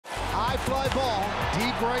fly ball,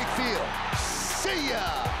 deep right field. See ya!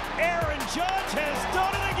 Aaron Judge has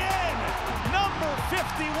done it again. Number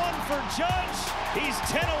 51 for Judge. He's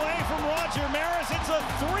 10 away from Roger Maris. It's a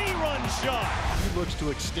 3-run shot. He looks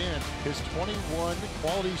to extend his 21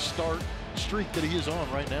 quality start streak that he is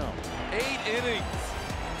on right now. 8 innings,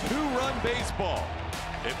 2-run baseball.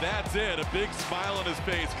 If that's it, a big smile on his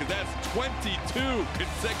face, because that's 22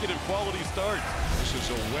 consecutive quality starts. This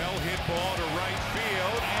is a well-hit ball to right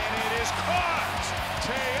field, and it is caught!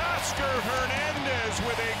 Teoscar Hernandez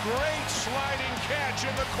with a great sliding catch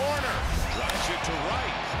in the corner. Drives it to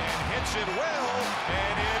right and hits it well,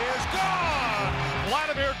 and it is gone!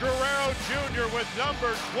 Vladimir Guerrero Jr. with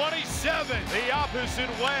number 27, the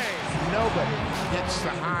opposite way. Nobody hits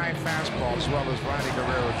the high fastball as well as Vladdy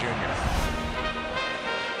Guerrero Jr.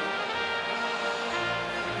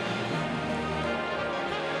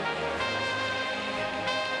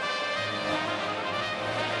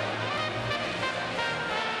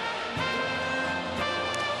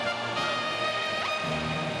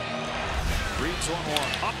 Reed's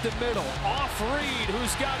 1-1. Up the middle. Off Reed,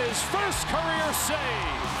 who's got his first career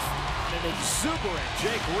save. An exuberant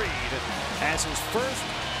Jake Reed has his first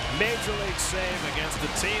major league save against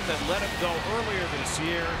the team that let him go earlier this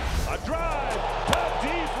year. A drive to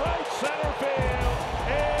deep right center field.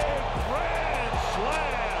 A grand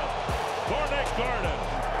slam for Nick Gordon.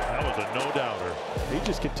 That was a no-doubter. He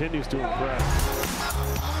just continues to impress.